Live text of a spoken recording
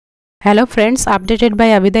Hello friends, updated by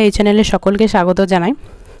Abida এই চ্যানেলে সকলকে স্বাগত জানাই।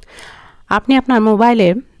 আপনি আপনার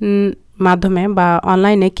মোবাইলের মাধ্যমে বা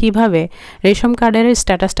অনলাইনে কিভাবে রেশন কার্ডের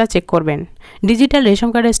স্ট্যাটাসটা চেক করবেন। ডিজিটাল রেশন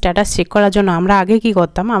কার্ডের স্ট্যাটাস চেক করার জন্য আমরা আগে কি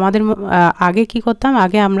করতাম,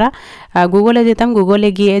 আগে আমরা গুগলে যেতাম। গুগলে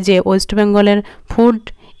গিয়ে যে ওয়েস্ট বেঙ্গলের ফুড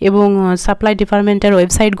এবং সাপ্লাই ডিপার্টমেন্টের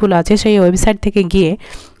ওয়েবসাইটগুলো আছে, সেই ওয়েবসাইট থেকে গিয়ে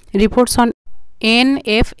রিপোর্টস অন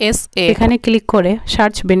NFSA এখানে ক্লিক করে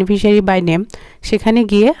সার্চ বেনিফিশিয়ারি বাই নেম, সেখানে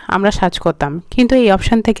গিয়ে আমরা সার্চ করতাম। কিন্তু এই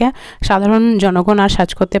অপশান থেকে সাধারণ জনগণ আর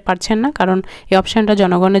সার্চ করতে পারছেন না, কারণ এই অপশানটা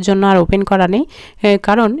জনগণের জন্য আর ওপেন করা নেই।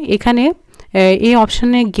 কারণ এখানে এই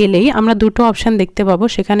অপশানে গেলেই আমরা দুটো অপশান দেখতে পাবো।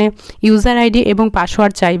 সেখানে ইউজার আইডি এবং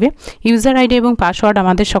পাসওয়ার্ড চাইবে। ইউজার আইডি এবং পাসওয়ার্ড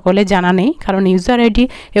আমাদের সকলে জানা নেই, কারণ ইউজার আইডি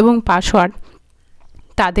এবং পাসওয়ার্ড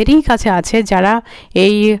তাদেরই কাছে আছে যারা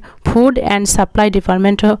এই food and supply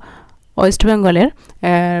department West বেঙ্গলের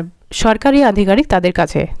সরকারি আধিকারিক, তাদের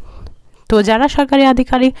কাছে। তো যারা সরকারি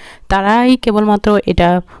আধিকারিক তারাই কেবলমাত্র এটা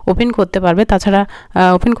ওপেন করতে পারবে, তাছাড়া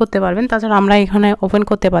আমরা এখানে ওপেন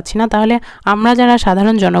করতে পারছি না। তাহলে আমরা যারা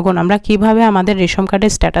সাধারণ জনগণ, আমরা কিভাবে আমাদের রেশন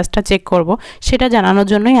কার্ডের স্ট্যাটাসটা চেক করব, সেটা জানানোর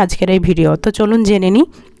জন্যই আজকের এই ভিডিও। তো চলুন জেনে নিই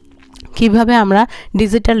কিভাবে আমরা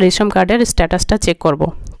ডিজিটাল রেশন কার্ডের স্ট্যাটাসটা চেক করব।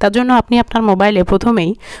 তার জন্য আপনি আপনার মোবাইলে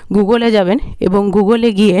প্রথমেই গুগলে যাবেন এবং গুগলে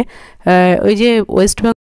গিয়ে ওই যে West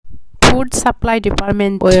Bengal food supply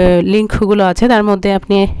department লিঙ্কগুলো আছে, তার মধ্যে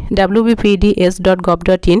আপনি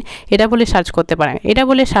wbpds.gov.in এটা বলে সার্চ করতে পারেন। এটা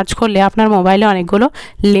বলে সার্চ করলে আপনার মোবাইলে অনেকগুলো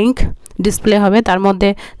লিঙ্ক ডিসপ্লে হবে। তার মধ্যে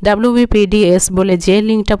wbpds বলে যে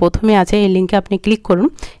লিঙ্কটা প্রথমে আছে, এই লিঙ্কে আপনি ক্লিক করুন।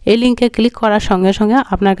 এই লিঙ্কে ক্লিক করার সঙ্গে সঙ্গে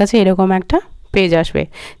আপনার কাছে এরকম একটা পেজ আসবে।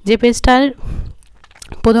 যে পেজটার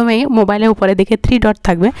প্রথমেই মোবাইলের উপরে দেখে 3 ডট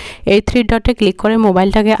থাকবে। এই 3 ডটে ক্লিক করে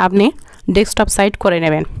মোবাইলটাকে আপনি ডেস্কটপ সাইট করে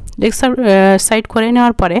নেবেন। ডেস্কটপ সাইট করে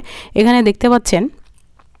নেওয়ার পরে এখানে দেখতে পাচ্ছেন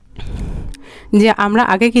যে আমরা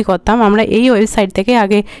আগে কি করতাম, আমরা এই ওয়েবসাইট থেকে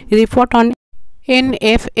আগে রিপোর্ট অন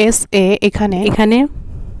NFSA এখানে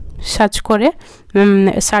সার্চ করে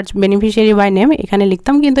সার্চ বেনিফিশিয়ারি বাই নেম এখানে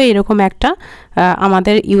লিখতাম, কিন্তু এরকম একটা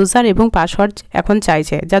আমাদের ইউজার এবং পাসওয়ার্ড এখন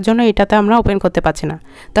চাইছে, যার জন্য এটাতে আমরা ওপেন করতে পারছি না।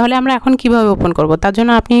 তাহলে আমরা এখন কিভাবে ওপেন করব? তার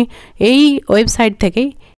জন্য আপনি এই ওয়েবসাইট থেকেই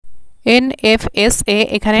NFSA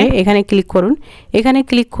এখানে ক্লিক করুন। এখানে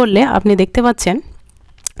ক্লিক করলে আপনি দেখতে পাচ্ছেন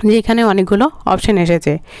যে এখানে অনেকগুলো অপশান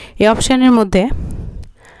এসেছে। এই অপশানের মধ্যে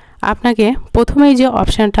আপনাকে প্রথমেই যে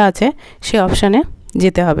অপশানটা আছে সেই অপশানে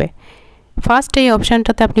যেতে হবে। ফার্স্ট এই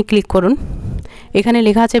অপশানটাতে আপনি ক্লিক করুন। এখানে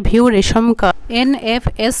লেখা আছে view ration card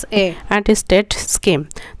NFSA attested scheme.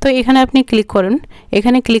 তো এখানে আপনি ক্লিক করুন।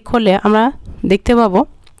 এখানে ক্লিক করলে আমরা দেখতে পাবো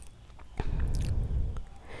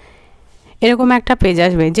এরকম একটা পেজ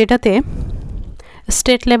আসবে, যেটাতে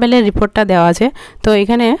স্টেট লেভেলের রিপোর্টটা দেওয়া আছে। তো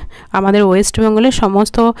এখানে আমাদের ওয়েস্ট বেঙ্গলের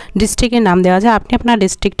সমস্ত ডিস্ট্রিক্টের নাম দেওয়া আছে। আপনি আপনার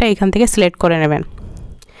ডিস্ট্রিক্টটা এখান থেকে সিলেক্ট করে নেবেন।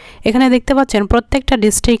 এখানে দেখতে পাচ্ছেন প্রত্যেকটা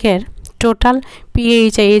ডিস্ট্রিক্টের টোটাল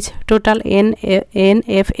PHH, টোটাল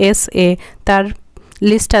NFSA তার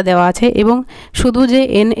লিস্টটা দেওয়া আছে। এবং শুধু যে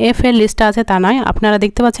NF এর লিস্টটা আছে তা নয়, আপনারা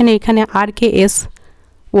দেখতে পাচ্ছেন এখানে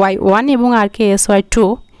RKSY1 এবং RKSY2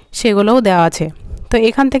 সেগুলোও দেওয়া আছে। তো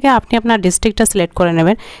এখান থেকে আপনি আপনার ডিস্ট্রিক্টটা সিলেক্ট করে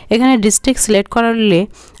নেবেন। এখানে ডিস্ট্রিক্ট সিলেক্ট করলে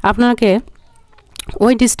আপনাকে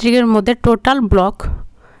ওই ডিস্ট্রিক্টের মধ্যে টোটাল ব্লক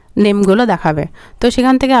নেমগুলো দেখাবে। তো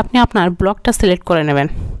সেখান থেকে আপনি আপনার ব্লকটা সিলেক্ট করে নেবেন।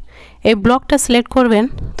 এই ব্লকটা সিলেক্ট করবেন,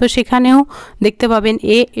 তো সেখানেও দেখতে পাবেন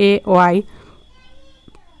AAY,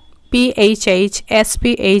 PHH,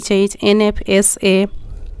 SPHH, NFSA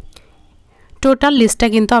total লিস্টটা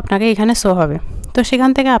কিন্তু আপনাকে এখানে শো হবে। তো সেখান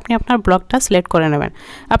থেকে আপনি আপনার ব্লকটা সিলেক্ট করে নেবেন।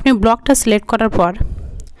 আপনি ব্লকটা সিলেক্ট করার পর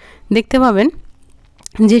দেখতে পাবেন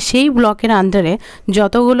যে সেই ব্লকের আন্ডারে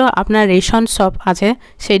যতগুলো আপনার রেশন শপ আছে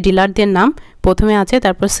সেই ডিলারদের নাম প্রথমে আছে,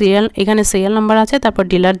 তারপর এখানে সিরিয়াল নাম্বার আছে, তারপর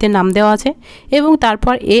ডিলারদের নাম দেওয়া আছে, এবং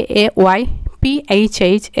তারপর AAY,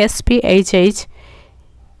 PHH, SPHH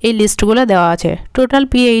এই লিস্টগুলো দেওয়া আছে। টোটাল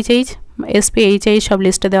PHH, SPHH সব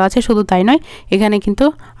লিস্টে দেওয়া আছে। শুধু তাই নয়, এখানে কিন্তু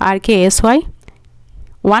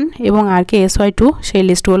RKSY1 এবং RKSY2 সেই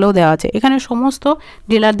লিস্টগুলোও দেওয়া আছে। এখানে সমস্ত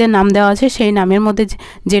ডিলারদের নাম দেওয়া আছে। সেই নামের মধ্যে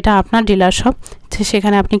যেটা আপনার ডিলার শপ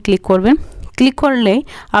সেখানে আপনি ক্লিক করবেন। ক্লিক করলেই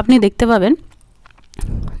আপনি দেখতে পাবেন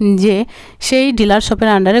যে সেই ডিলার শপের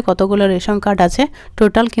আন্ডারে কতগুলো রেশন কার্ড আছে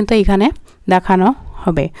টোটাল কিন্তু এখানে দেখানো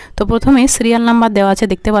হবে। তো প্রথমে সিরিয়াল নাম্বার দেওয়া আছে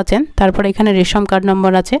দেখতে পাচ্ছেন, তারপরে এখানে রেশন কার্ড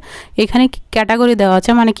নম্বর আছে, এখানে ক্যাটাগরি দেওয়া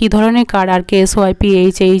আছে, মানে কি ধরনের কার্ড, RKSY,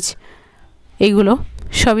 PHH এইগুলো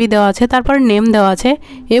সবই দেওয়া আছে। তারপরে নেম দেওয়া আছে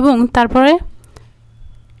এবং তারপরে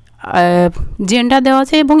জেন্ডার দেওয়া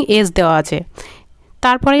আছে এবং এজ দেওয়া আছে।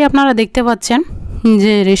 তারপরেই আপনারা দেখতে পাচ্ছেন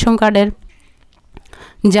যে রেশন কার্ডের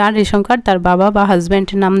যার রেশন কার্ড তার বাবা বা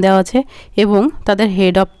হাজব্যান্ডের নাম দেওয়া আছে এবং তাদের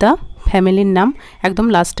হেড অফ দ্য ফ্যামিলির নাম একদম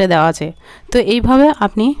লাস্টে দেওয়া আছে। তো এইভাবে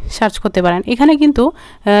আপনি সার্চ করতে পারেন। এখানে কিন্তু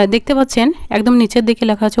দেখতে পাচ্ছেন একদম নিচের দিকে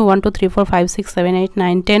লেখা আছে 1 2 3 4 5 6 7 8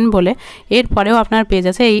 9 10 বলে। এরপরেও আপনার পেজ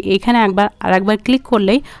আছে। এইখানে আরেকবার ক্লিক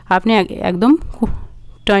করলেই আপনি একদম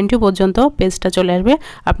 20 পর্যন্ত পেজটা চলে আসবে।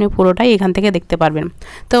 আপনি পুরোটাই এখান থেকে দেখতে পারবেন।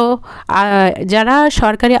 তো যারা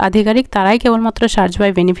সরকারি আধিকারিক তারাই কেবলমাত্র সার্চ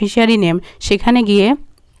বাই বেনিফিশিয়ারি নেম সেখানে গিয়ে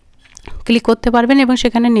ক্লিক করতে পারবেন এবং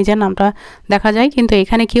সেখানে নিজের নামটা দেখা যায়। কিন্তু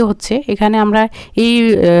এখানে কি হচ্ছে, এখানে আমরা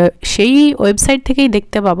সেই ওয়েবসাইট থেকেই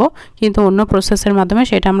দেখতে পাবো, কিন্তু অন্য প্রসেসের মাধ্যমে।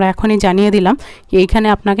 সেটা আমরা এখনই জানিয়ে দিলাম। এইখানে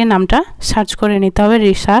আপনাকে নামটা সার্চ করে নিতে হবে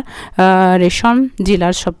রেশন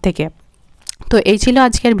জেলার সব থেকে। তো এই ছিল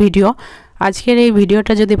আজকের ভিডিও। আজকের এই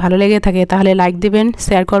ভিডিওটা যদি ভালো লেগে থাকে তাহলে লাইক দিবেন,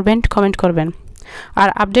 শেয়ার করবেন, কমেন্ট করবেন। আর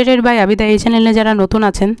আপডেটেড বাই আবিদা এই চ্যানেলে যারা নতুন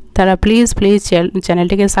আছেন তারা প্লিজ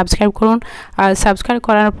চ্যানেলটিকে সাবস্ক্রাইব করুন। আর সাবস্ক্রাইব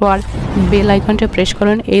করার পর বেল আইকনটি প্রেস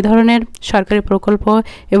করুন এই ধরনের সরকারি প্রকল্প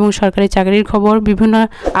এবং সরকারি চাকরির খবর, বিভিন্ন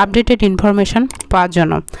আপডেটেড ইনফরমেশন পাওয়ার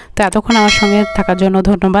জন্য। তো এতক্ষণ আমার সঙ্গে থাকার জন্য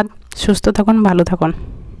ধন্যবাদ। সুস্থ থাকুন, ভালো থাকুন।